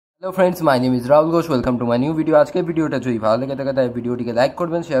Hello friends, my name is Rahul Ghosh. Welcome to my new video. আজকের ভিডিওটা যদি ভালো লেগে থাকে তাহলে ভিডিওটিকে লাইক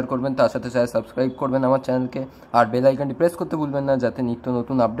করবেন, শেয়ার করবেন, তার সাথে সাথে সাবস্ক্রাইব করবেন আমার চ্যানেলকে, আর বেল আইকনটি প্রেস করতে ভুলবেন না যাতে নিত্য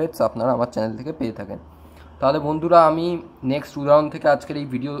নতুন আপডেটস আপনারা আমার চ্যানেল থেকে পেয়ে থাকেন। তাহলে বন্ধুরা, আমি নেক্সট উদাহরণ থেকে আজকের এই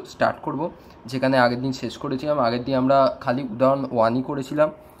ভিডিও স্টার্ট করব, যেখানে আগের দিন শেষ করেছিলাম। আগের দিন আমরা খালি উদাহরণ 1ই করেছিলাম।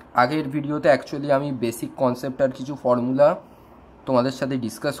 আগের ভিডিওতে অ্যাকচুয়ালি আমি বেসিক কনসেপ্ট আর কিছু ফর্মুলা তোমাদের সাথে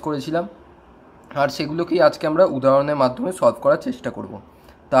ডিসকাস করেছিলাম, আর সেগুলোকেই আজকে আমরা উদাহরণের মাধ্যমে সলভ করার চেষ্টা করব।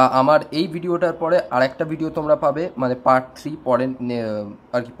 তা আমার এই ভিডিওটার পরে আরেকটা ভিডিও তোমরা পাবে, মানে পার্ট 3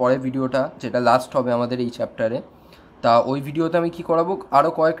 পরের ভিডিওটা, যেটা লাস্ট হবে আমাদের এই চ্যাপ্টারে। তা ওই ভিডিওতে আমি কি করাবো, আরও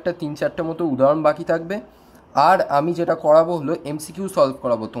কয়েকটা 3-4টে মতো উদাহরণ বাকি থাকবে, আর আমি যেটা করাবো হলো এমসিকিউ সলভ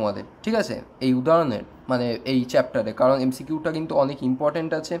করাবো তোমাদের, ঠিক আছে, এই উদাহরণের মানে এই চ্যাপ্টারে। কারণ এমসিকিউটা কিন্তু অনেক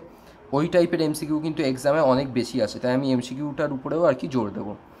ইম্পর্টেন্ট আছে, ওই টাইপের এমসিকিউ কিন্তু এক্সামে অনেক বেশি আছে, তাই আমি এমসিকিউটার উপরেও আর কি জোর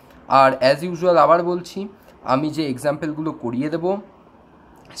দেবো। আর অ্যাজ ইউজুয়াল আবার বলছি, আমি যে এক্সাম্পলগুলো করিয়ে দেবো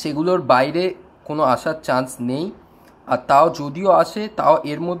সেগুলোর বাইরে কোনো আসার চান্স নেই, আর তাও যদিও আসে তাও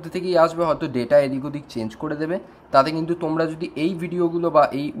এর মধ্যে থেকেই আসবে, হয়তো ডেটা এদিক ওদিক চেঞ্জ করে দেবে। তাতে কিন্তু তোমরা যদি এই ভিডিওগুলো বা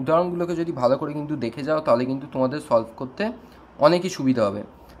এই উদাহরণগুলোকে যদি ভালো করে কিন্তু দেখে যাও, তাহলে কিন্তু তোমাদের সলভ করতে অনেকই সুবিধা হবে।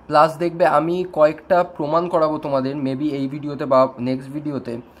 প্লাস দেখবে আমি কয়েকটা প্রমাণ করাবো তোমাদের, মেবি এই ভিডিওতে বা নেক্সট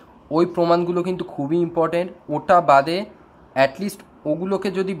ভিডিওতে। ওই প্রমাণগুলো কিন্তু খুবই ইম্পর্টেন্ট। ওটা বাদে অ্যাটলিস্ট ওগুলোকে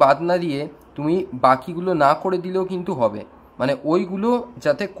যদি বাদ না দিয়ে তুমি বাকিগুলো না করে দিলেও কিন্তু হবে, মানে ওইগুলো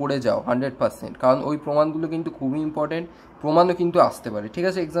যাতে করে যাও 100%, কারণ ওই প্রমাণগুলো কিন্তু খুবই ইম্পর্টেন্ট। প্রমাণও কিন্তু আসতে পারে, ঠিক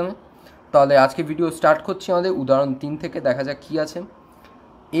আছে, এক্সামে। তাহলে আজকে ভিডিও স্টার্ট করছি আমাদের উদাহরণ 3 থেকে। দেখা যাক কী আছে।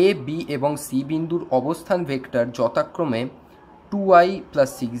 এ, বি এবং সি বিন্দুর অবস্থান ভেক্টর যথাক্রমে 2i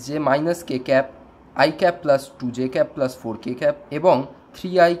 + 6j - k cap, i cap + 2j cap + 4k cap এবং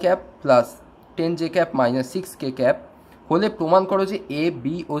 3i cap + 10j cap - 6k cap হলে প্রমাণ করো যে এ,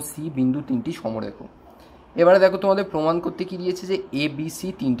 বি ও সি বিন্দু তিনটি সমরেখ। এবারে দেখো, তোমাদের প্রমাণ করতে কি দিয়েছে যে এ, বি, সি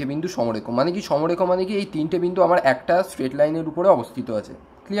তিনটে বিন্দু সমরেখ। মানে কি সমরেখ, মানে কি এই তিনটে বিন্দু আমার একটা স্ট্রেট লাইনের উপরে অবস্থিত আছে।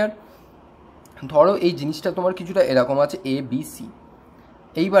 ক্লিয়ার? ধরো এই জিনিসটা তোমার কিছুটা এরকম আছে, এ, বি, সি।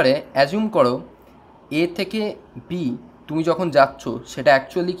 এইবারে অ্যাজুম করো এ থেকে বি তুমি যখন যাচ্ছ সেটা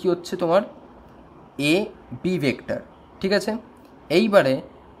অ্যাকচুয়ালি কি হচ্ছে তোমার এ বি ভেক্টর, ঠিক আছে। এইবারে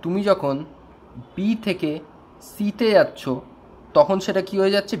তুমি যখন বি থেকে সিতে যাচ্ছ তখন সেটা কি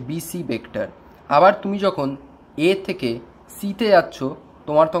হয়ে যাচ্ছে, বিসি ভেক্টর। আবার তুমি যখন এ থেকে সিতে যাচ্ছ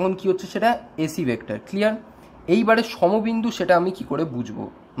তোমার তখন কি হচ্ছে, সেটা এসি ভেক্টর। ক্লিয়ার? এইবারে সমবিন্দু সেটা আমি কি করে বুঝবো,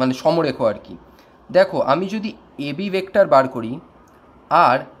 মানে সমরেখ আর কি। দেখো, আমি যদি এবি ভেক্টর বার করি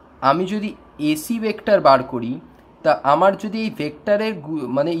আর আমি যদি এসি ভেক্টর বার করি, তা আমার যদি এই ভেক্টরের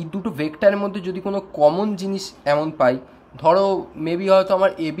মানে এই দুটো ভেক্টরের মধ্যে যদি কোনো কমন জিনিস এমন পাই, ধরো মেবি হয়তো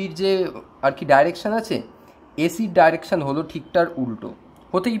আমার এবির যে আর কি ডাইরেকশান আছে, এসির ডাইরেকশান হলো ঠিকঠাক উল্টো,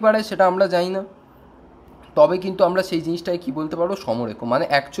 হতেই পারে, সেটা আমরা জানি না। তবে কিন্তু আমরা সেই জিনিসটাকে কী বলতে পারবো, সমরেখ। মানে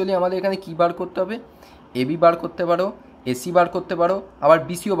অ্যাকচুয়ালি আমাদের এখানে কী বার করতে হবে, এবি বার করতে পারো, এসি বার করতে পারো, আবার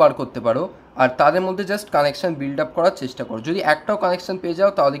বিসিও বার করতে পারো, আর তাদের মধ্যে জাস্ট কানেকশান বিল্ড আপ করার চেষ্টা করো। যদি একটাও কানেকশান পেয়ে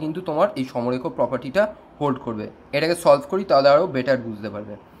যাও তাহলে কিন্তু তোমার এই সমরেখ প্রপার্টিটা হোল্ড করবে। এটাকে সলভ করি তাহলে আরও বেটার বুঝতে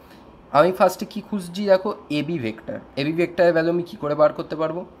পারবে। আমি ফার্স্টে কী খুঁজছি, দেখো এবি ভেক্টর। এবি ভেক্টরের ভ্যালু আমি কী করে বার করতে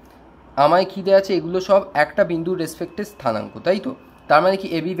পারবো, আমায় কী দেওয়া আছে, এগুলো সব একটা বিন্দুর রেসপেক্টে স্থানাঙ্ক, তাই তো। তার মানে কি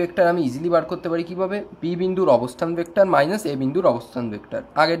এবি ভেক্টর আমি ইজিলি বার করতে পারি কীভাবে, বি বিন্দুর অবস্থান ভেক্টর মাইনাস এ বিন্দুর অবস্থান ভেক্টর।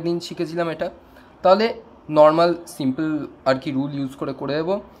 আগের দিন শিখেছিলাম এটা। তাহলে নর্মাল সিম্পল আর কি রুল ইউজ করে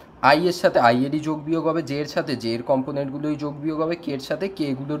দেবো। আই এর সাথে আই এরই যোগ বিয়োগ হবে, জে এর সাথে জে এর কম্পোনেন্টগুলোই যোগ বিয়োগ হবে, কে এর সাথে কে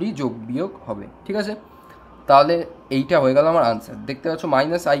গুলোরই যোগ বিয়োগ হবে, ঠিক আছে। তাহলে এইটা হয়ে গেল আমার আনসার। দেখতে পাচ্ছ,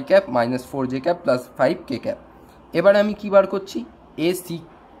 -i cap -4j cap + 5k cap. এবারে আমি কী বার করছি, এসি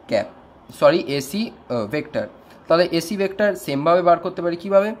ক্যাপ, এসি ভেক্টর। তাহলে এসি ভেক্টর সেমভাবে বার করতে পারি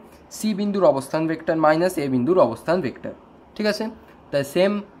কীভাবে, সি বিন্দুর অবস্থান ভেক্টর মাইনাস এ বিন্দুর অবস্থান ভেক্টর, ঠিক আছে। তাই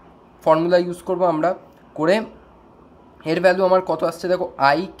সেম ফর্মুলা ইউজ করবো আমরা করে। এর ভ্যালু আমার কত আসছে দেখো,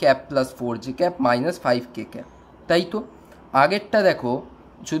 i cap + 4j cap -5k cap, তাই তো। আগেরটা দেখো,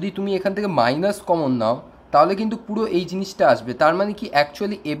 যদি তুমি এখান থেকে মাইনাস কমন নাও তাহলে কিন্তু পুরো এই জিনিসটা আসবে। তার মানে কি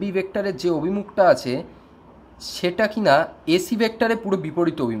অ্যাকচুয়ালি এবি ভেক্টরের যে অভিমুখটা আছে সেটা কি না এসি ভেক্টরে পুরো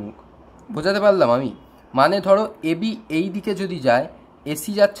বিপরীত অভিমুখ। বোঝাতে পারলাম আমি? মানে ধরো এবি এই দিকে যদি যায়,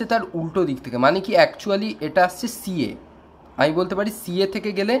 এসি যাচ্ছে তার উল্টো দিক থেকে, মানে কি অ্যাকচুয়ালি এটা আসছে সিএ। আমি বলতে পারি সিএ থেকে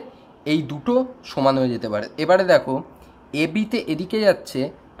গেলে এই দুটো সমান হয়ে যেতে পারে। এবারে দেখো, এবিতে এদিকে যাচ্ছে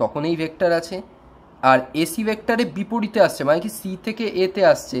তখন এই ভেক্টর আছে, আর এসি ভেক্টরে বিপরীতে আসছে, মানে কি সি থেকে এতে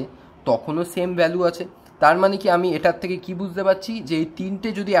আসছে তখনও সেম ভ্যালু আছে। তার মানে কি আমি এটার থেকে কি বুঝতে পারছি, যে এই তিনটে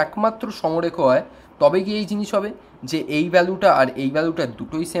যদি একমাত্র সমরেখ হয় তবে কি এই জিনিস হবে যে এই ভ্যালুটা আর এই ভ্যালুটা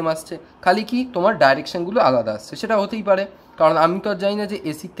দুটোই সেম আসছে, খালি কি তোমার ডাইরেকশানগুলো আলাদা আসছে। সেটা হতেই পারে, কারণ আমি তো আর জানি না যে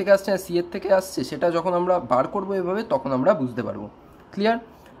এসির থেকে আসছে না সি এর থেকে আসছে। সেটা যখন আমরা বার করবো এভাবে তখন আমরা বুঝতে পারবো। ক্লিয়ার?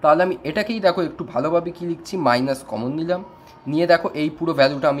 তাহলে আমি এটাকেই দেখো একটু ভালোভাবে কি লিখছি, মাইনাস কমন নিলাম, নিয়ে দেখো এই পুরো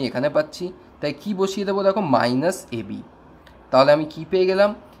ভ্যালুটা আমি এখানে পাচ্ছি, তাই কি বসিয়ে দেবো দেখো মাইনাস এবি। তাহলে আমি কি পেয়ে গেলাম,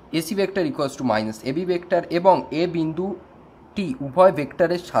 AC vector equals to minus AB vector, এবং এ বিন্দুটি উভয়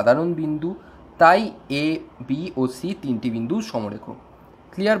ভেক্টরের সাধারণ বিন্দু, তাই এ বি ও সি তিনটি বিন্দু সমরেখ।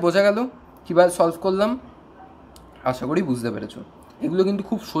 ক্লিয়ার, বোঝা গেল কীভাবে সলভ করলাম? আশা করি বুঝতে পেরেছো। এগুলো কিন্তু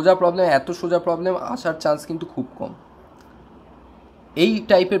খুব সোজা প্রবলেম, এত সোজা প্রবলেম আসার চান্স কিন্তু খুব কম। এই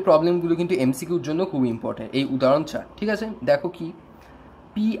টাইপের প্রবলেমগুলো কিন্তু এমসিকিউর জন্য খুব ইম্পর্টেন্ট। এই উদাহরণ 4, ঠিক আছে, দেখো কি,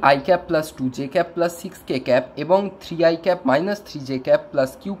 P I cap plus 2j cap plus 6k cap এবং 3i cap minus 3j cap plus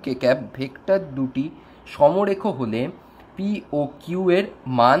qk cap vector দুটি সমরেখ হলে পি ও কিউ এর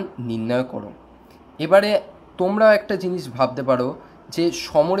মান নির্ণয় করো। এবারে তোমরাও একটা জিনিস ভাবতে পারো যে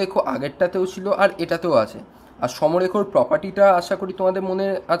সমরেখ আগেরটাতেও ছিল আর এটাতেও আছে, আর সমরেখর প্রপার্টিটা আশা করি তোমাদের মনে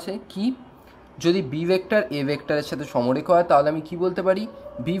আছে কি, যদি বি ভেক্টর এ ভেক্টরের সাথে সমরেখ হয় তাহলে আমি কি বলতে পারি,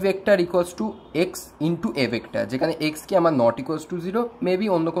 B vector equals to x into A vector, যেখানে এক্স কি আমার নট ইকুয়ালস টু 0, মেবি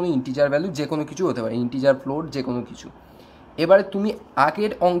অন্য কোনো ইন্টিজার ভ্যালু যে কোনো কিছু হতে পারে, ইন্টিজার ফ্লোট যে কোনো কিছু। এবারে তুমি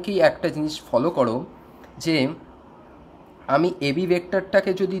আগের অঙ্কেই একটা জিনিস ফলো করো, যে আমি এ বি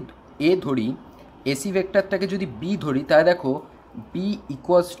ভেক্টরটাকে যদি এ ধরি, এসি ভেক্টরটাকে যদি বি ধরি, তাহলে দেখো বি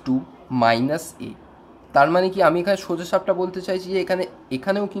ইকুয়ালস টু মাইনাস এ। তার মানে কি, আমি এখানে সোজা সাপটা বলতে চাইছি যে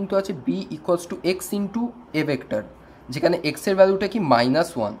এখানেও কিন্তু আছে B equals to x into A vector, যেখানে এক্সের ভ্যালুটা কি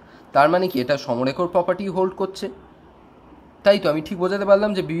 -1। তার মানে কি এটা সমরেখর প্রপার্টি হোল্ড করছে, তাই তো আমি ঠিক বোঝাতে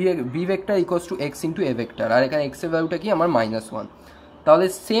পারলাম যে B vector equals to x into A vector, আর এখানে এক্সের ভ্যালুটা কি আমার -1। তাহলে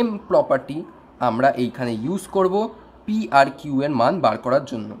সেম প্রপার্টি আমরা এইখানে ইউজ করব পি আর কিউ এর মান বার করার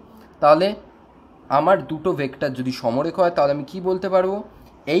জন্য। তাহলে আমার দুটো ভেক্টর যদি সমরেখ হয় তাহলে আমি কি বলতে পারবো,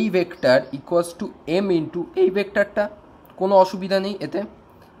 এই vector equals to M into এই ভেক্টরটা, কোনো অসুবিধা নেই এতে।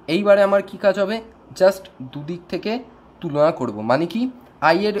 এইবারে আমার কি কাজ হবে, জাস্ট দুদিক থেকে তুলনা করব, মানে কি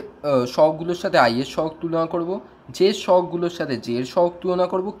আই এর সহগগুলোর সাথে আই এর সহগ তুলনা করব, জে সহগগুলোর সাথে জে এর সহগ তুলনা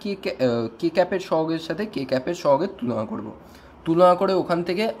করব, কে ক্যাপের সহগের সাথে কে ক্যাপের সহগের তুলনা করব। তুলনা করে ওখান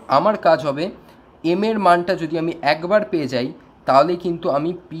থেকে আমার কাজ হবে এম এর মানটা যদি আমি একবার পেয়ে যাই তাহলে কিন্তু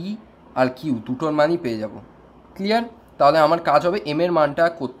আমি পি আর কিউ দুটোর মানই পেয়ে যাব। ক্লিয়ার? তাহলে আমার কাজ হবে এম এর মানটা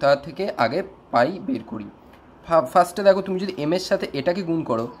কোথা থেকে আগে পাই বের করি। ফার্স্টে দেখো, তুমি যদি এম এর সাথে এটাকে গুণ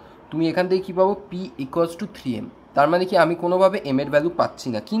করো, তুমি এখান থেকে কী পাবো, পি ইকুয়ালস টু 3m। তার মানে কি আমি কোনোভাবে এম এর ভ্যালু পাচ্ছি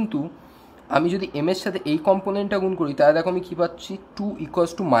না, কিন্তু আমি যদি এম এর সাথে এই কম্পোনেন্টটা গুণ করি তাহলে দেখো আমি কী পাচ্ছি, 2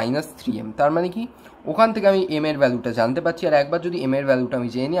 ইকুয়ালস টু -3m। তার মানে কি ওখান থেকে আমি এম এর ভ্যালুটা জানতে পারছি, আর একবার যদি এম এর ভ্যালুটা আমি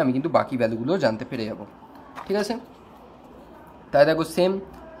জেনে নিই আমি কিন্তু বাকি ভ্যালুগুলোও জানতে পেরে যাব। ঠিক আছে, তাই দেখো সেম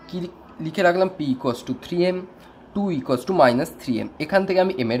কি লিখে রাখলাম, P equals to 3m, 2 equals to -3m। এখান থেকে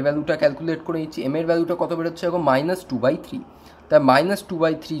আমি এম এর ভ্যালুটা ক্যালকুলেট করে নিচ্ছি। এম এর ভ্যালুটা কত বেরোচ্ছে এখন, -2/3। তাই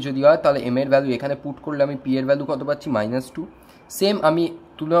 -2/3 যদি হয় তাহলে এম এর ভ্যালু এখানে পুট করলে আমি পি এর ভ্যালু কত পাচ্ছি, -2। সেম আমি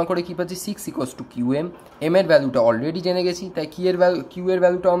তুলনা করে কী পাচ্ছি, 6 ইকুয়ালস টু কিউএম। এম এর ভ্যালুটা অলরেডি জেনে গেছি, তাই কিউ এর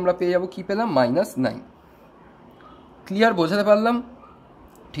ভ্যালুটা আমরা পেয়ে যাবো, কী পেলাম, -9। ক্লিয়ার, বোঝাতে পারলাম?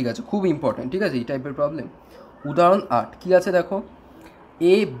 ঠিক আছে, খুব ইম্পর্টেন্ট। ঠিক আছে, এই টাইপের প্রবলেম। উদাহরণ 8 কী আছে দেখো,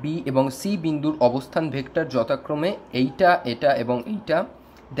 এ বি এবং সি বিন্দুর অবস্থান ভেক্টর যথাক্রমে এইটা, এটা এবং এইটা।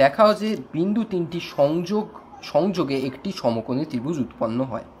 দেখাও যে বিন্দু তিনটি সংযোগে একটি সমকোণী ত্রিভুজ উৎপন্ন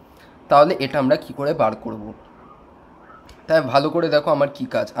হয়। তাহলে এটা আমরা কি করে বার করব? তাই ভালো করে দেখো আমার কি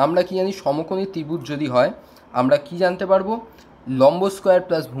কাজ। আমরা কি জানি, সমকোণী ত্রিভুজ যদি হয় আমরা কি জানতে পারবো, লম্ব স্কোয়ার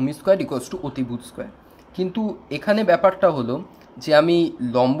প্লাস ভূমি স্কোয়ার ইকুয়ালস টু অতিভুজ স্কোয়ার। কিন্তু এখানে ব্যাপারটা হলো যে আমি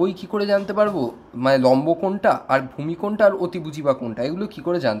লম্বই কি করে জানতে পারবো, মানে লম্ব কোনটা আর ভূমি কোনটা আর অতিভুজি বা কোনটা, এগুলো কি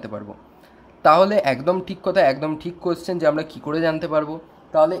করে জানতে পারবো? তাহলে একদম ঠিক কথা, একদম ঠিক কোয়েশ্চেন যে আমরা কি করে জানতে পারবো।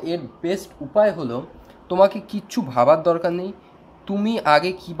 তাহলে এর বেস্ট উপায় হলো, তোমাকে কিচ্ছু ভাবার দরকার নেই, তুমি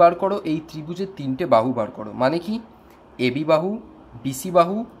আগে কি বার করো, এই ত্রিভুজের 3টে বাহু বার করো, মানে কি এবি বাহু, বিসি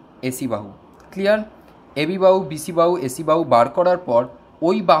বাহু, এসি বাহু। ক্লিয়ার? এবি বাহু, বিসি বাহু, এসি বাহু বার করার পর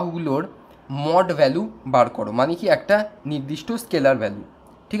ওই বাহুগুলোর মড ভ্যালু বার করো, মানে কি একটা নির্দিষ্ট স্কেলার ভ্যালু।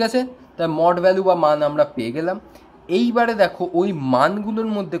 ঠিক আছে, তাই মড ভ্যালু বা মান আমরা পেয়ে গেলাম। এইবারে দেখো ওই মানগুলোর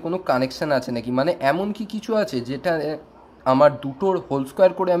মধ্যে কোনো কানেকশান আছে নাকি, মানে এমন কি কিছু আছে যেটা আমার দুটোর হোল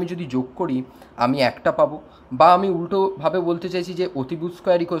স্কোয়ার করে আমি যদি যোগ করি আমি একটা পাবো, বা আমি উল্টোভাবে বলতে চাইছি যে অতিভুজ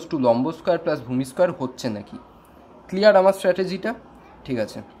স্কোয়ার ইকুয়ালস টু লম্ব স্কোয়ার প্লাস ভূমি স্কোয়ার হচ্ছে নাকি। ক্লিয়ার আমার স্ট্র্যাটেজিটা? ঠিক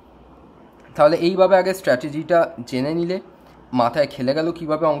আছে, তাহলে এইভাবে আগে স্ট্র্যাটেজিটা জেনে নিলে মাথায় খেলে গেল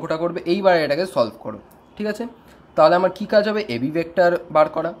কীভাবে অঙ্কটা করবে। এইবার এটাকে সলভ করো। ঠিক আছে, তাহলে আমার কী কাজ হবে, এবি ভেক্টর বার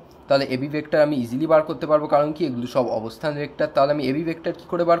করা। তাহলে এবি ভেক্টর আমি ইজিলি বার করতে পারবো, কারণ কি এগুলো সব অবস্থান ভেক্টর। তাহলে আমি এবি ভেক্টর কী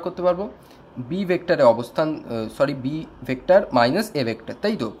করে বার করতে পারবো, বি ভেক্টরে অবস্থান বি ভেক্টর মাইনাস এ ভেক্টর,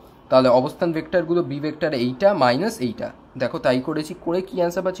 তাই তো। তাহলে অবস্থান ভেক্টরগুলো বি ভেক্টরে এইটা মাইনাস এইটা, দেখো তাই করেছি, করে কি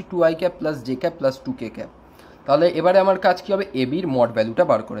অ্যান্সার পাচ্ছি, 2i cap plus J cap plus 2k cap. তাহলে এবারে আমার কাজ কী হবে, এ বির মড ভ্যালুটা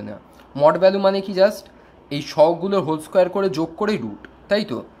বার করে নেওয়া। মড ভ্যালু মানে কি, জাস্ট এই সবগুলোর হোল স্কোয়ার করে যোগ করে রুট, তাই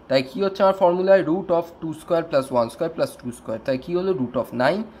তো। তাই কী হচ্ছে আমার ফর্মুলায়, root of 2 square plus 1 square plus 2 square, তাই কী হলো, রুট অফ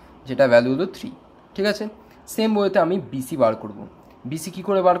 9, যেটা ভ্যালু হলো 3। ঠিক আছে, সেম ওয়েতে আমি বিসি বার করব। বিসি কী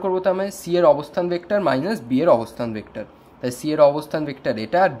করে বার করবো, তার মানে সি এর অবস্থান ভেক্টর মাইনাস বি এর অবস্থান ভেক্টর। তাই সি এর অবস্থান ভেক্টর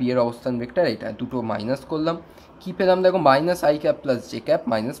এটা আর বি এর অবস্থান ভেক্টর এটা, দুটো মাইনাস করলাম। কী পেলাম দেখো, minus I cap plus J cap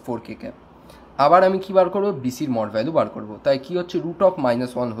minus 4k cap. আবার আমি কী বার করবো, বিসির মড ভ্যালু বার করবো। তাই কী হচ্ছে, root of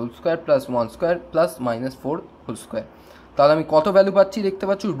 -1 whole square plus 1 square plus -4 whole square. তাহলে আমি কত ভ্যালু পাচ্ছি দেখতে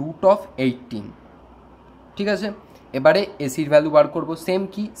পাচ্ছ, রুট অফ 18। ঠিক আছে, এবারে এসির ভ্যালু বার করবো। সেম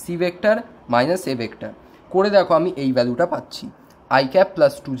কি, সি ভেক্টর মাইনাস এ ভেক্টর করে দেখো আমি এই ভ্যালুটা পাচ্ছি, I cap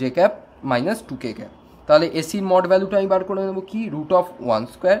plus 2j cap minus 2k cap. তাহলে এসির মড ভ্যালুটা আমি বার করে নেবো কি, root of 1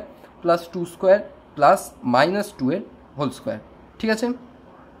 square plus 2 square plus -2 এর হোল স্কোয়ার। ঠিক আছে,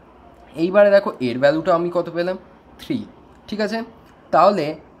 এইবারে দেখো এর ভ্যালুটা আমি কত পেলাম, 3। ঠিক আছে, তাহলে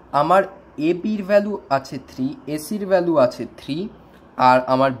আমার এ বির ভ্যালু আছে 3, এসির ভ্যালু আছে 3, আর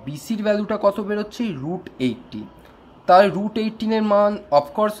আমার বিসির ভ্যালুটা কত বেরোচ্ছে, রুট 18। তাহলে রুট 18-এর মান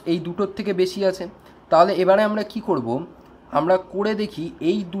অফকোর্স এই দুটোর থেকে বেশি আছে। তাহলে এবারে আমরা কি করব, আমরা করে দেখি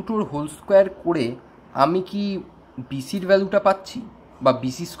এই দুটোর হোল স্কোয়ার করে আমি কি বিসির ভ্যালুটা পাচ্ছি বা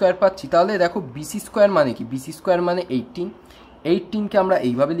বিসি স্কোয়ার পাচ্ছি। তাহলে দেখো বিসি স্কোয়ার মানে কি, বিসি স্কোয়ার মানে 18। 18কে আমরা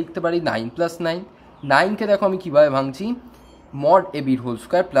এইভাবে লিখতে পারি 9 + 9। 9কে দেখো আমি কীভাবে ভাঙছি, মড এ বির হোল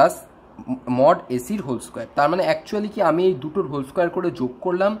স্কোয়ার প্লাস মড এসির হোল স্কোয়ার। তার মানে অ্যাকচুয়ালি কি, আমি এই দুটোর হোল স্কোয়ার করে যোগ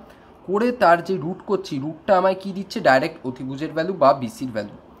করলাম, করে তার যে রুট করছি, রুটটা আমায় কী দিচ্ছে, ডাইরেক্ট অতিভুজের ভ্যালু বা বিসির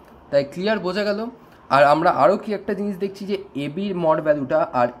ভ্যালু। তাই ক্লিয়ার, বোঝা গেল। আর আমরা আরও কি একটা জিনিস দেখছি, যে এ বির মড ভ্যালুটা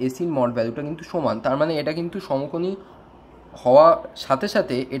আর এসির মড ভ্যালুটা কিন্তু সমান। তার মানে এটা কিন্তু সমকোণী হওয়ার সাথে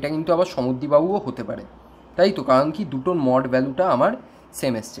সাথে এটা কিন্তু আবার সমদ্বিবাহুও হতে পারে, তাই তো। কারণ কি, দুটোর মড ভ্যালুটা আমার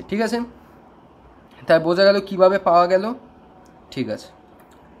সেম এসছে। ঠিক আছে, তাই বোঝা গেল কিভাবে পাওয়া গেল। ঠিক আছে,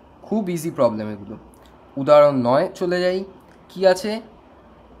 খুব ইজি প্রবলেম এগুলো। উদাহরণ 9 চলে যাই। কি আছে,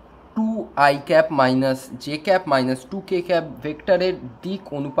 2i cap minus J cap minus 2k cap ভেক্টরের দিক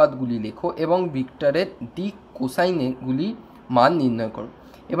অনুপাতগুলি লেখো এবং ভেক্টরের দিক কোসাইনগুলি মান নির্ণয় করো।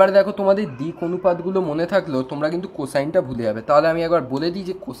 এবারে দেখো, তোমাদের দিক অনুপাতগুলো মনে থাকলেও তোমরা কিন্তু কোসাইনটা ভুলে যাবে। তাহলে আমি একবার বলে দিই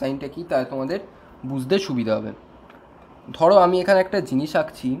যে কোসাইনটা কী, তাহলে তোমাদের বুঝতে সুবিধা হবে। ধরো আমি এখানে একটা জিনিস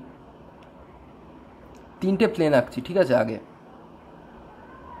আঁকছি, 3টে প্লেন আঁকছি। ঠিক আছে, আগে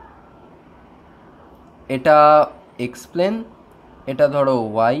এটা এক্স প্লেন, এটা ধরো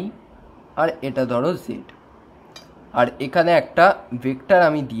ওয়াই, আর এটা ধরো জেড। আর এখানে একটা ভেক্টর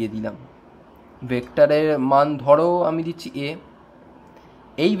আমি দিয়ে দিলাম, ভেক্টরের মান ধরো আমি দিচ্ছি এ।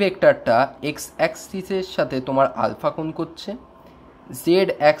 এই ভেক্টরটা এক্স অ্যাক্সিসের সাথে তোমার আলফা কোণ করছে, জেড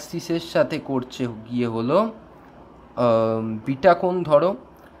অ্যাক্সিসের সাথে করছে গিয়ে হলো বিটা কোণ ধরো,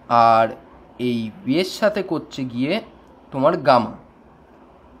 আর এই এর সাথে করছে গিয়ে তোমার গামা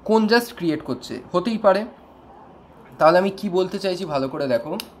কোণ, জাস্ট ক্রিয়েট করছে, হতেই পারে। তাহলে আমি কি বলতে চাইছি ভালো করে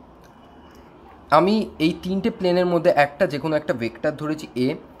দেখো, আমি এই 3টে প্লেনের মধ্যে একটা যে কোনো একটা ভেক্টর ধরেছি এ।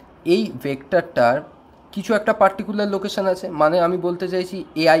 এই ভেক্টরটার কিছু একটা পার্টিকুলার লোকেশান আছে, মানে আমি বলতে চাইছি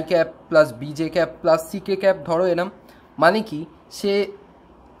A I cap plus B J cap plus C K cap ধরো এরম। মানে কি, সে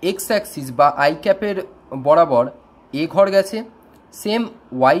এক্স অ্যাক্সিস বা আই ক্যাপের বরাবর এ ঘর গেছে, সেম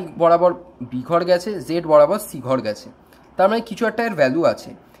ওয়াই বরাবর বি ঘর গেছে, জেড বরাবর সি ঘর গেছে। তার মানে কিছু একটা এর ভ্যালু আছে।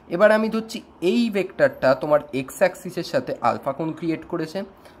 এবার আমি ধরছি এই ভেক্টরটা তোমার এক্স অ্যাক্সিসের সাথে আলফা কোণ ক্রিয়েট করেছে,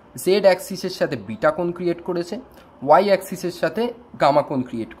 জেড অ্যাক্সিসের সাথে বিটা কোণ ক্রিয়েট করেছে, ওয়াই অ্যাক্সিসের সাথে গামা কোণ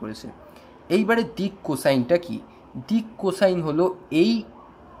ক্রিয়েট করেছে। এইবারে দিক কোসাইনটা কি, দিক কোসাইন হলো এই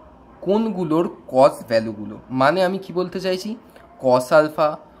কোণগুলোর কস ভ্যালুগুলো। মানে আমি কি বলতে চাইছি, কস আলফা,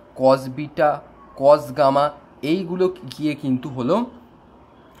 কস বিটা, কস গামা, এইগুলো গিয়ে কিন্তু হলো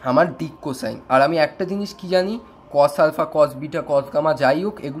আমার দিক কোসাইন। আর আমি একটা জিনিস কি জানি, কস আলফা, কস বিটা, কস গামা যাই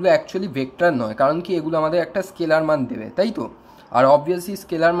হোক, এগুলো অ্যাকচুয়ালি ভেক্টর নয়। কারণ কি, এগুলো আমাদের একটা স্কেলার মান দেবে, তাই তো। আর অবভিয়াসলি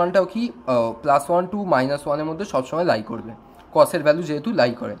স্কেলার মানটাও কি +1 to -1-এর মধ্যে সবসময় লাই করবে, কসের ভ্যালু যেহেতু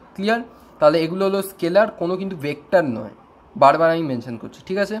লাই করে। ক্লিয়ার, তাহলে এগুলো হলো স্কেলার, কোনো কিন্তু ভেক্টর নয়, বারবার আমি মেনশন করছি।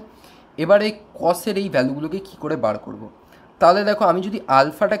 ঠিক আছে, এবার এই কসের এই ভ্যালুগুলোকে কী করে বার করব। তাহলে দেখো, আমি যদি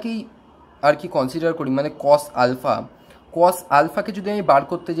আলফাটাকেই আর কি কনসিডার করি, মানে কস আলফা, কস আলফাকে যদি আমি বার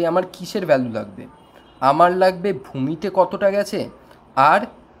করতে যাই, আমার কিসের ভ্যালু লাগবে, আমার লাগবে ভূমিতে কতটা গেছে আর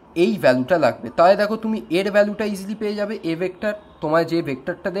এই ভ্যালুটা লাগবে। তাহলে দেখো, তুমি এর ভ্যালুটা ইজিলি পেয়ে যাবে। এ ভেক্টর, তোমার যে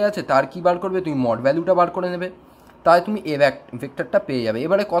ভেক্টরটা দেওয়া আছে তার কি বার করবে, তুমি মড ভ্যালুটা বার করে নেবে, তাহলে তুমি এ ভেক্টরটা পেয়ে যাবে।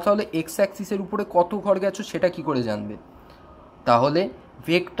 এবারে কথা হলো, এক্স অ্যাক্সিসের উপরে কত ঘর গেছো সেটা কি করে জানবে, তাহলে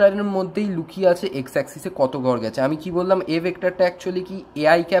ভেক্টরের মধ্যেই লুকিয়ে আছে এক্স অ্যাক্সিসে কত ঘর গেছে। আমি কি বললাম, এ ভেক্টরটা অ্যাকচুয়ালি কি A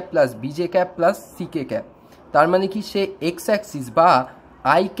I cap plus B J cap plus C K cap. তার মানে কি, সে এক্স অ্যাক্সিস বা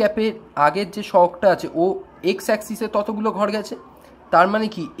আই ক্যাপের আগের যে সহগটা আছে ও এক্স অ্যাক্সিসে ততগুলো ঘর গেছে, তার মানে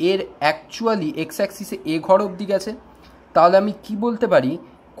কি এর অ্যাকচুয়ালি এক্স অ্যাক্সিসে এ ঘর অবধি গেছে। তাহলে আমি কি বলতে পারি,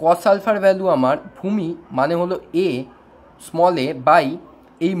 কস আলফার ভ্যালু আমার ভূমি মানে হলো এ স্মল এ বাই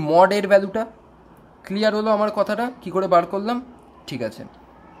এই মড এর ভ্যালুটা। ক্লিয়ার হলো আমার কথাটা, কি করে বার করলাম? ঠিক আছে,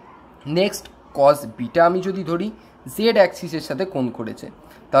 নেক্সট কস বিটা আমি যদি ধরি জেড অ্যাক্সিসের সাথে কোণ করেছে,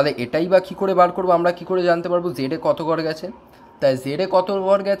 তাহলে এটাই বা কী করে বার করবো, আমরা কি করে জানতে পারবো জেডে কত ঘর গেছে? তাই জেডে কত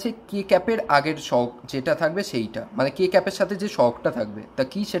ঘর গেছে, কে ক্যাপের আগের শক যেটা থাকবে সেইটা, মানে কে ক্যাপের সাথে যে শকটা থাকবে তা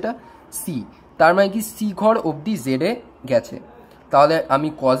কি, সেটা সি। তার মানে কি সি ঘর অবধি জেডে গেছে। তাহলে আমি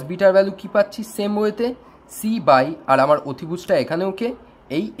কস বিটার ভ্যালু কী পাচ্ছি, সেম ওয়েতে সি বাই, আর আমার অতিভুজটা এখানেও কে,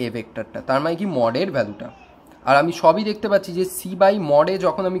 এই এ ভেক্টরটা, তার মানে কি মডের ভ্যালুটা। আর আমি সবই দেখতে পাচ্ছি যে সি বাই মডে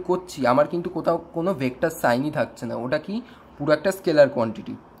যখন আমি করছি আমার কিন্তু কোথাও কোনো ভেক্টর সাইনই থাকছে না, ওটা কি পুরো একটা স্কেলার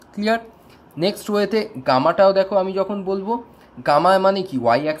কোয়ান্টিটি। ক্লিয়ার? নেক্সট ওয়েতে গামাটাও দেখো, আমি যখন বলবো গামা মানে কি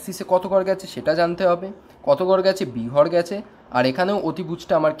ওয়াই অ্যাক্সিসে কত ঘর গেছে সেটা জানতে হবে, কত ঘর গেছে, বি ঘর গেছে, আর এখানেও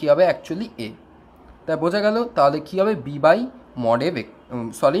অতিভুজটা আমার কী হবে, অ্যাকচুয়ালি এ। তাই বোঝা গেল, তাহলে কী হবে, B by mod A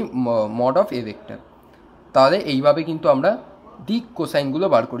mod of A vector. তাহলে এইভাবে কিন্তু আমরা দিক কোসাইনগুলো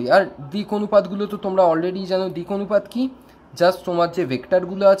বার করি। আর দিক অনুপাতগুলো তো তোমরা অলরেডি জানো, দিক অনুপাত কি, জাস্ট তোমার যে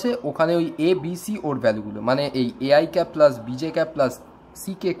ভেক্টরগুলো আছে ওখানে ওই এ বি সি ওর ভ্যালুগুলো, মানে এই এ আই ক্যাপ প্লাস বিজে cap plus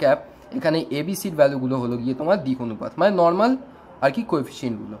C K cap, এখানে এ বি সির ভ্যালুগুলো হলো গিয়ে তোমার দিক অনুপাত, মানে নর্মাল আর কি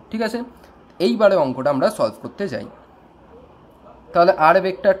কোএফিসিয়েন্টগুলো। ঠিক আছে, এইবারে অঙ্কটা আমরা সলভ করতে যাই। তাহলে আর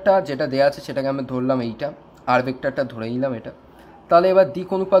ভেক্টরটা যেটা দেওয়া আছে সেটাকে আমি ধরলাম এইটা, আর ভেক্টরটা ধরে নিলাম এটা। তাহলে এবার দিক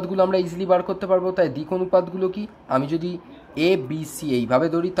অনুপাতগুলো আমরা ইজিলি বার করতে পারবো। তাই দিক অনুপাতগুলো কি, আমি যদি এ বি সি এইভাবে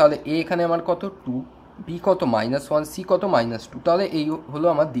ধরি, তাহলে এ এখানে আমার কত 2, বি কত -1, সি কত -2, তাহলে এই হলো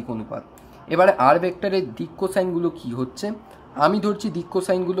আমার দিক অনুপাত। এবারে আর ভেক্টরের দিক কোসাইনগুলো কি হচ্ছে, আমি ধরছি দিক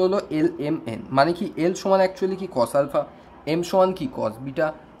কোসাইনগুলো হলো এল এম এন, মানে কি এল সমান অ্যাকচুয়ালি কি কস আলফা, এম সমান কি কস বিটা,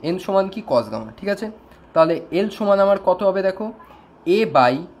 এন সমান কি কস গামা। ঠিক আছে, তাহলে এল সমান আমার কত হবে দেখো, এ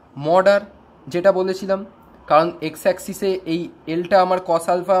বাই মড আর, যেটা বলেছিলাম, কারণ এক্স অ্যাক্সিসে এই এলটা আমার কস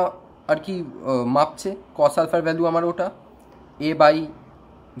আলফা আর কি মাপছে, কস আলফার ভ্যালু আমার ওটা, এ বাই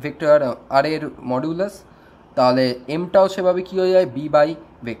ভেক্টর আর এর মডিউলাস। তাহলে এমটাও সেভাবে কী হয়ে যায়, বি বাই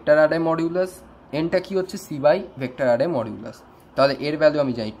ভেক্টর আর এর মডিউলাস, এনটা কী হচ্ছে, সি বাই ভেক্টর আর এর মডিউলাস। তাহলে এর ভ্যালু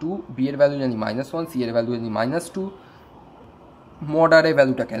আমি জানি 2, বি এর ভ্যালু জানি -1, সি এর ভ্যালু জানি -2, মড আর এর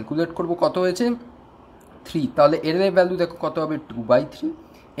ভ্যালুটা ক্যালকুলেট করবো, কত হয়েছে 3। তাহলে এর ভ্যালু দেখো কত হবে 2/3,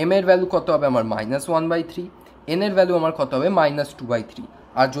 এম এর ভ্যালু কত হবে আমার -1/3, এন এর ভ্যালু আমার কত হবে -2/3।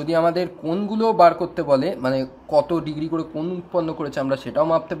 আর যদি আমাদের কোণগুলো বার করতে বলে, মানে কত ডিগ্রি করে কোণ উৎপন্ন করেছে আমরা সেটাও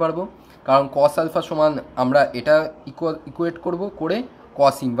মাপতে পারবো, কারণ কস আলফা সমান আমরা এটা ইকুয়েট করব, করে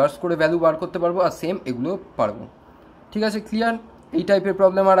কস ইনভার্স করে ভ্যালু বার করতে পারবো, আর সেম এগুলো পারবো। ঠিক আছে, ক্লিয়ার? এই টাইপের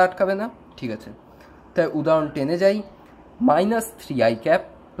প্রবলেম আর আটকাবে না। ঠিক আছে, তাই উদাহরণ 10-এ যাই। -3i cap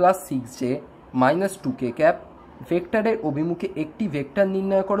plus 6j -2k cap ভেক্টরের অভিমুখে একটি ভেক্টর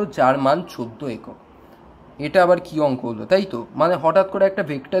নির্ণয় করো যার মান 14 একক। এটা আবার কি অঙ্ক হলো, তাই তো? মানে হঠাৎ করে একটা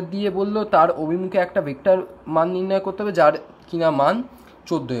ভেক্টর দিয়ে বললো তার অভিমুখে একটা ভেক্টর মান নির্ণয় করতে হবে যার কিনা মান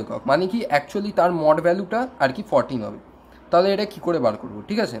 14 একক, মানে কি অ্যাকচুয়ালি তার মড ভ্যালুটা আর কি 14 হবে। তাহলে এটা কি করে বার করবো?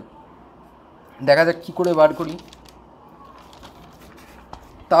 ঠিক আছে, দেখা যাক কি করে বার করি।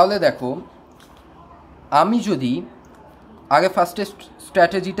 তাহলে দেখো, আমি যদি আগে ফার্স্টে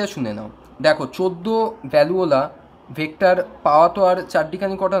স্ট্র্যাটেজিটা শুনে নাও। দেখো 14 ভ্যালুওয়ালা ভেক্টর পাওয়া তো আর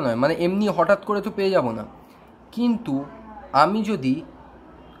চারটিখানি কটা নয়, মানে এমনি হঠাৎ করে তো পেয়ে যাব না। কিন্তু আমি যদি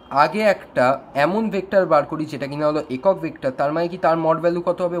আগে একটা এমন ভেক্টর বার করি যেটা কিনা হলো একক ভেক্টর, তার মানে কি তার মড ভ্যালু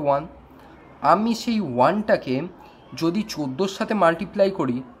কত হবে 1। আমি সেই 1টাকে যদি 14-র সাথে মাল্টিপ্লাই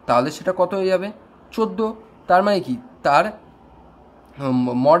করি তাহলে সেটা কত হয়ে যাবে 14। তার মানে কি তার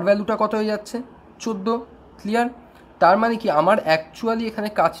মড ভ্যালুটা কত হয়ে যাচ্ছে 14। ক্লিয়ার? তার মানে কি আমার অ্যাকচুয়ালি এখানে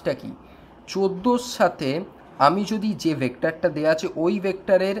কাজটা কি, 14-র সাথে আমি যদি যে ভেক্টরটা দেওয়া আছে ওই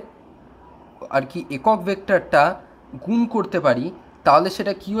ভেক্টরের আর কি একক ভেক্টরটা গুণ করতে পারি, তাহলে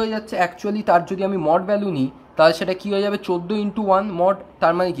সেটা কি হয়ে যাচ্ছে অ্যাকচুয়ালি, তার যদি আমি মড ভ্যালু নিই তাহলে সেটা কি হয়ে যাবে 14 × 1 মড।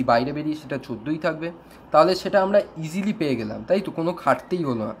 তার মানে কি বাইরে বেরিয়ে সেটা 14ই থাকবে। তাহলে সেটা আমরা ইজিলি পেয়ে গেলাম, তাই তো? কোনো খাটতেই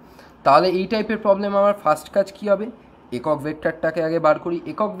হলো না। তাহলে এই টাইপের প্রবলেম আমার ফার্স্ট কাজ কি হবে, একক ভেক্টরটাকে আগে বার করি।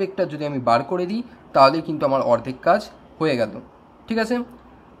 একক ভেক্টর যদি আমি বার করে দিই তাহলে কিন্তু আমার অর্ধেক কাজ হয়ে গেল। ঠিক আছে,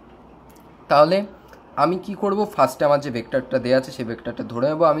 তাহলে আমি কি করব, ফার্স্টে আমার যে ভেক্টরটা দেওয়া আছে সেই ভেক্টরটা ধরে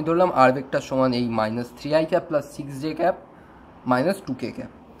নেবো। আমি ধরলাম আর ভেক্টর সমান এই -3i cap plus 6j cap -2k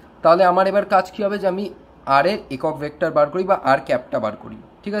cap. তাহলে আমার এবার কাজ কি হবে যে আমি আর এর একক ভেক্টর বার করি বা আর ক্যাপটা বার করি।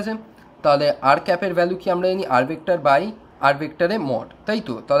 ঠিক আছে, তাহলে আর ক্যাপের ভ্যালু কি আমরা জানি, আর ভেক্টর বাই আর ভেক্টরে মড, তাই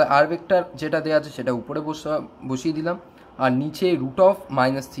তো? তাহলে আর ভেক্টর যেটা দেওয়া আছে সেটা উপরে বসিয়ে দিলাম, আর নিচে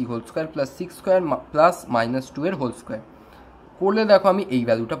 √(3² প্লাস 6² প্লাস -2 এর হোল স্কোয়ার করলে দেখো আমি এই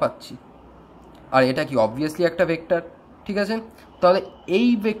ভ্যালুটা পাচ্ছি। আর এটা কি অবভিয়াসলি একটা ভেক্টর, ঠিক আছে। তাহলে এই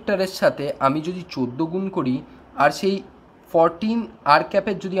ভেক্টরের সাথে আমি যদি 14 গুণ করি আর সেই 14 আর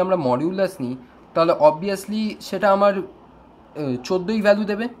ক্যাপের যদি আমরা মডিউলাস নিই, তাহলে অবভিয়াসলি সেটা আমার 14ই ভ্যালু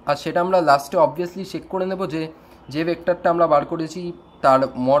দেবে। আর সেটা আমরা লাস্টে অবভিয়াসলি চেক করে নেব যে যে ভেক্টরটা আমরা বার করেছি তার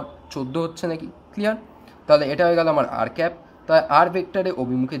মড 14 হচ্ছে নাকি। ক্লিয়ার? তাহলে এটা হয়ে গেল আমার আর ক্যাপ। তাই আর ভেক্টরে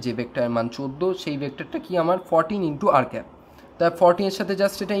অভিমুখে যে ভেক্টরের মান 14, সেই ভেক্টরটা কি আমার 14 ইন্টু আর ক্যাপ। তাই 14 এর সাথে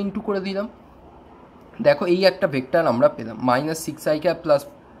জাস্ট এটা ইন্টু করে দিলাম। দেখো এই একটা ভেক্টর আমরা পেলাম, -6i cap plus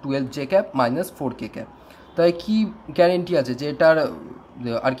 12j cap minus 4k cap. তাই কি গ্যারেন্টি আছে যে এটার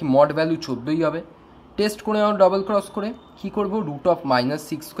আর কি মড ভ্যালু 14ই হবে? টেস্ট করে আমার ডবল ক্রস করে কী করবো,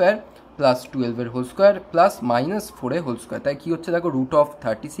 √6 square plus 12 whole square plus -4 whole square. তাই কী হচ্ছে দেখো,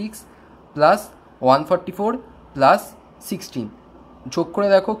 √36 প্লাস 144 প্লাস 16 যোগ করে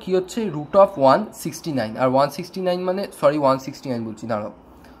দেখো কী হচ্ছে, √169। আর 169 মানে, সরি 169 বলছি, দাঁড়াও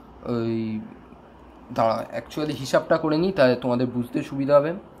অ্যাকচুয়ালি হিসাবটা করে নিই তাহলে তোমাদের বুঝতে সুবিধা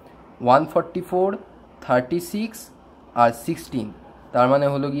হবে। 144, 36 আর 16, তার মানে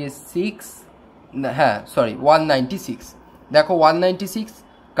হলো গিয়ে 196। দেখো 196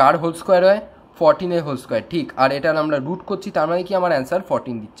 কার হোল স্কোয়ার হয়, 14 হোল স্কোয়ার, ঠিক। আর এটার আমরা রুট করছি, তার মানে কি আমার অ্যান্সার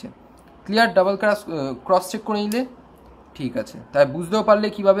 14 দিচ্ছে। ক্লিয়ার? ডাবল ক্রস চেক করে নিলে ঠিক আছে। তাই বুঝতেও পারলে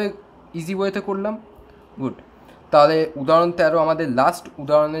কীভাবে ইজি ওয়েতে করলাম। গুড। তাহলে উদাহরণ 13 আমাদের লাস্ট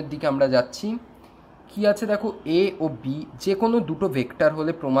উদাহরণের দিকে আমরা যাচ্ছি। কি আছে দেখো, এ ও বি যে কোনো দুটো ভেক্টর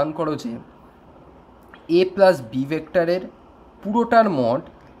হলে প্রমাণ করো যে এ প্লাস বি ভেক্টরের পুরোটার mod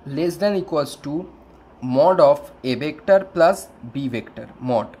less than equals to mod of A vector plus B vector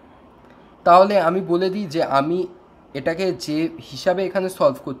mod. তাহলে আমি বলে দিই যে আমি এটাকে যে হিসাবে এখানে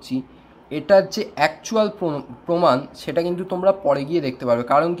সলভ করছি, এটার যে অ্যাকচুয়াল প্রমাণ সেটা কিন্তু তোমরা পরে গিয়ে দেখতে পারবে।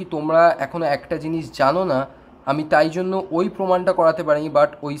 কারণ কি, তোমরা এখনও একটা জিনিস জানো না, আমি তাই জন্য ওই প্রমাণটা করাতে পারিনি,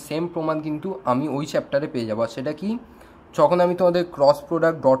 বাট ওই সেম প্রমাণ কিন্তু আমি ওই চ্যাপ্টারে পেয়ে যাবো। সেটা কি, যখন আমি তোমাদের ক্রস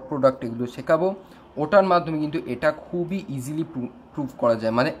প্রোডাক্ট, ডট প্রোডাক্ট এগুলো শেখাবো, ওটার মাধ্যমে কিন্তু এটা খুবই ইজিলি প্রুভ করা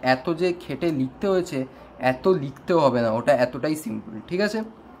যায়। মানে এত যে খেটে লিখতে হয়েছে, এত লিখতেও হবে না, ওটা এতটাই সিম্পল, ঠিক আছে।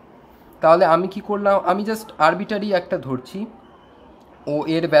 তাহলে আমি কি করলাম, আমি জাস্ট আরবিটারি একটা ধরছি, ও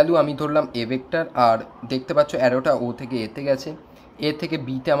এর ভ্যালু আমি ধরলাম এ ভেক্টর, আর দেখতে পাচ্ছ অ্যারোটা ও থেকে এতে গেছে, এ থেকে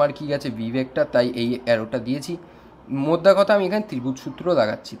বিতে আমার কি গেছে বি ভেক্টর, তাই এই অ্যারোটা দিয়েছি। মোদ্দা কথা আমি এখানে ত্রিভুজ সূত্র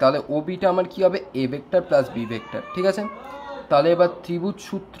লাগাচ্ছি। তাহলে ও বিটা আমার কি হবে, এ ভেক্টর প্লাস বি ভেক্টর, ঠিক আছে। তাহলে এবার ত্রিভুজ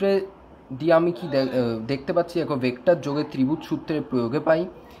সূত্রে দিয়ে আমি কি দেখতে পাচ্ছি, দেখো ভেক্টর যোগে ত্রিভুজ সূত্রের প্রয়োগে পাই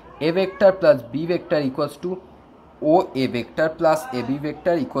এ vector plus B vector equals to O A vector plus A B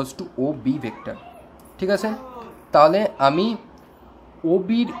vector equals to O B vector, ঠিক আছে। তাহলে আমি ও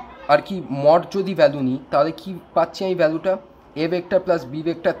বির আর কি মড যদি ভ্যালু নিই, তাহলে কি পাচ্ছি আমি ভ্যালুটা, এ ভেক্টর প্লাস বি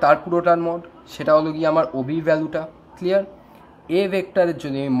ভেক্টর তার পুরোটার মড, সেটা হলো গিয়ে আমার ও বির ভ্যালুটা। ক্লিয়ার? এ ভেক্টরের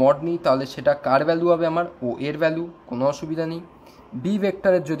যদি আমি মড নিই, তাহলে সেটা কার ভ্যালু হবে, আমার ও এর ভ্যালু, কোনো অসুবিধা নেই। বি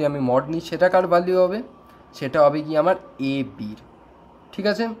ভেক্টরের যদি আমি মড নিই, সেটা কার ভ্যালু হবে, সেটা হবে কি আমার এ বির, ঠিক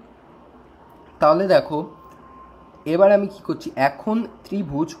আছে। তাহলে দেখো এবার আমি কি করছি, এখন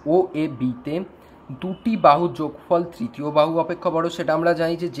ত্রিভুজ ও এ বিতে দুটি বাহু যোগফল তৃতীয় বাহু অপেক্ষা বড়, সেটা আমরা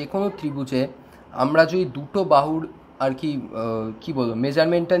জানি যে কোনো ত্রিভুজে আমরা যদি দুটো বাহুর আর কি বলবো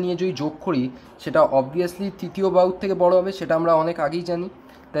মেজারমেন্টটা নিয়ে যদি যোগ করি, সেটা অবভিয়াসলি তৃতীয় বাহুর থেকে বড় হবে, সেটা আমরা অনেক আগেই জানি।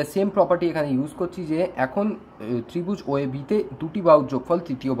 তাই সেম প্রপার্টি এখানে ইউজ করছি যে এখন ত্রিভুজ ও এ বিতে দুটি বাহুর যোগফল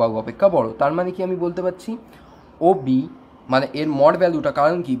তৃতীয় বাহু অপেক্ষা বড়। তার মানে কি আমি বলতে পারছি ও বি মানে এর মড ভ্যালুটা,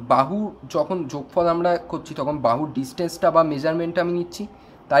 কারণ কি বাহু যখন যোগফল আমরা করছি তখন বাহুর ডিস্টেন্সটা বা মেজারমেন্টটা আমি নিচ্ছি,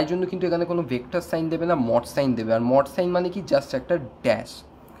 তাই জন্য কিন্তু এখানে কোনো ভেক্টর সাইন দেবে না, মড সাইন দেবে। আর মড সাইন মানে কি, জাস্ট একটা ড্যাশ,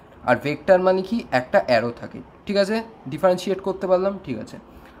 আর ভেক্টর মানে কি একটা অ্যারো থাকে, ঠিক আছে। ডিফারেন্সিয়েট করতে পারলাম, ঠিক আছে।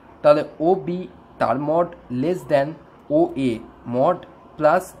 তাহলে ও বি তার মড লেস দ্যান ও এ মড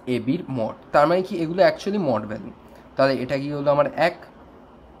প্লাস এ বির মড, তার মানে কি এগুলো অ্যাকচুয়ালি মড ভ্যালু। তাহলে এটা কি হলো আমার এক।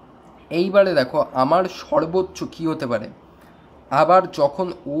 এইবারে দেখো আমার সর্বোচ্চ কি হতে পারে, আবার যখন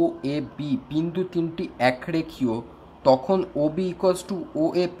ও এ বি বিন্দু তিনটি একরেখীয়, তখন ও B equals to O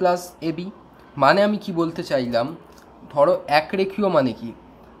A plus A B. মানে আমি কি বলতে চাইলাম, ধরো একরেখীয় মানে কি,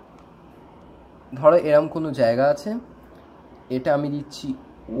 ধরো এরম কোনো জায়গা আছে, এটা আমি দিচ্ছি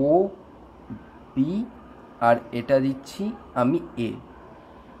ও বি আর এটা দিচ্ছি আমি এ,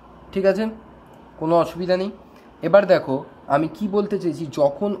 ঠিক আছে, কোনো অসুবিধা নেই। এবার দেখো আমি কি বলতে চেয়েছি,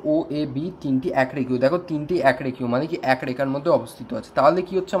 যখন ও এ বি তিনটি একরেখীয়, দেখো তিনটি একরেখীয় মানে কি এক রেখার মধ্যে অবস্থিত আছে, তাহলে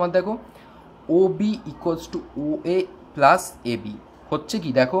কি হচ্ছে আমার, দেখো ও B equals to O A plus A B হচ্ছে কি,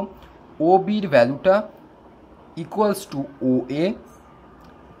 দেখো ও বির ভ্যালুটা equals to O A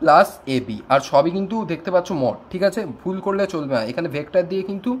plus A B, আর সবই কিন্তু দেখতে পাচ্ছ মড, ঠিক আছে। ভুল করলে চলবে না, এখানে ভেক্টর দিয়ে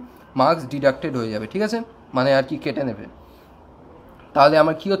কিন্তু মার্কস ডিডাক্টেড হয়ে যাবে, ঠিক আছে, মানে আর কি কেটে নেবে। তাহলে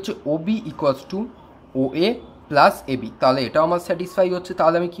আমার কি হচ্ছে OB equals to OA plus AB, তাহলে এটাও আমার স্যাটিসফাই হচ্ছে।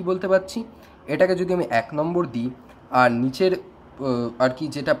 তাহলে আমি কি বলতে পারছি, এটাকে যদি আমি 1 নম্বর দিই আর নিচের আর কি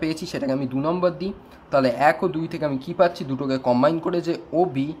যেটা পেয়েছি সেটাকে আমি 2 নম্বর দিই, তাহলে 1 ও 2 থেকে আমি কি পাচ্ছি, দুটোকে কম্বাইন করে যে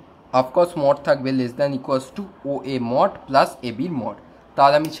OB অফকোর্স মড থাকবে less than equals to OA mod plus ABর mod.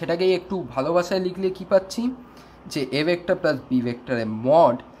 তাহলে আমি সেটাকেই একটু ভালোবাসায় লিখলে কি পাচ্ছি, যে A ভেক্টর প্লাস B ভেক্টরের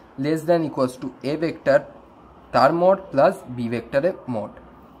mod less than equals to A vector তার মড প্লাস B ভেক্টরের মড।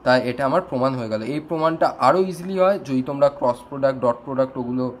 তাই এটা আমার প্রমাণ হয়ে গেল। এই প্রমাণটা আরও ইজিলি হয় যদি তোমরা ক্রস প্রোডাক্ট, ডট প্রোডাক্ট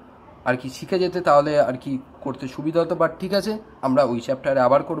ওগুলো আর কি শিখে যেতে, তাহলে আর কি করতে সুবিধা হতো। বাট ঠিক আছে, আমরা ওই চ্যাপ্টারে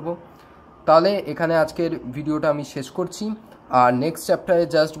আবার করব। তাহলে এখানে আজকের ভিডিওটা আমি শেষ করছি। আর নেক্সট চ্যাপ্টারে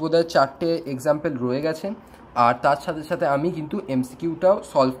জাস্ট বোধহয় 4টে এক্সাম্পল রয়ে গেছে, আর তার সাথে সাথে আমি কিন্তু MCQটাও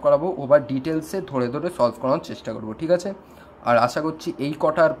সলভ করাবো, ওভার ডিটেলসে ধরে ধরে সলভ করানোর চেষ্টা করব, ঠিক আছে। আর আশা করছি এই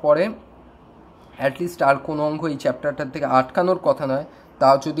কটার পরে অ্যাটলিস্ট আর কোনো অঙ্ক এই চ্যাপ্টারটার থেকে আটকানোর কথা নয়,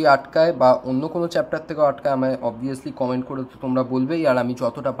 তাও যদি আটকায় বা অন্য কোনো চ্যাপ্টার থেকেও আটকায়, আমায় অবভিয়াসলি কমেন্ট করে তো তোমরা বলবেই, আর আমি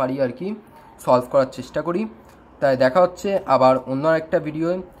যতটা পারি আর কি সলভ করার চেষ্টা করি। তাই দেখা হচ্ছে আবার অন্য একটা ভিডিও।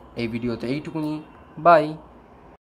 এই ভিডিওতে এইটুকুনি, বাই।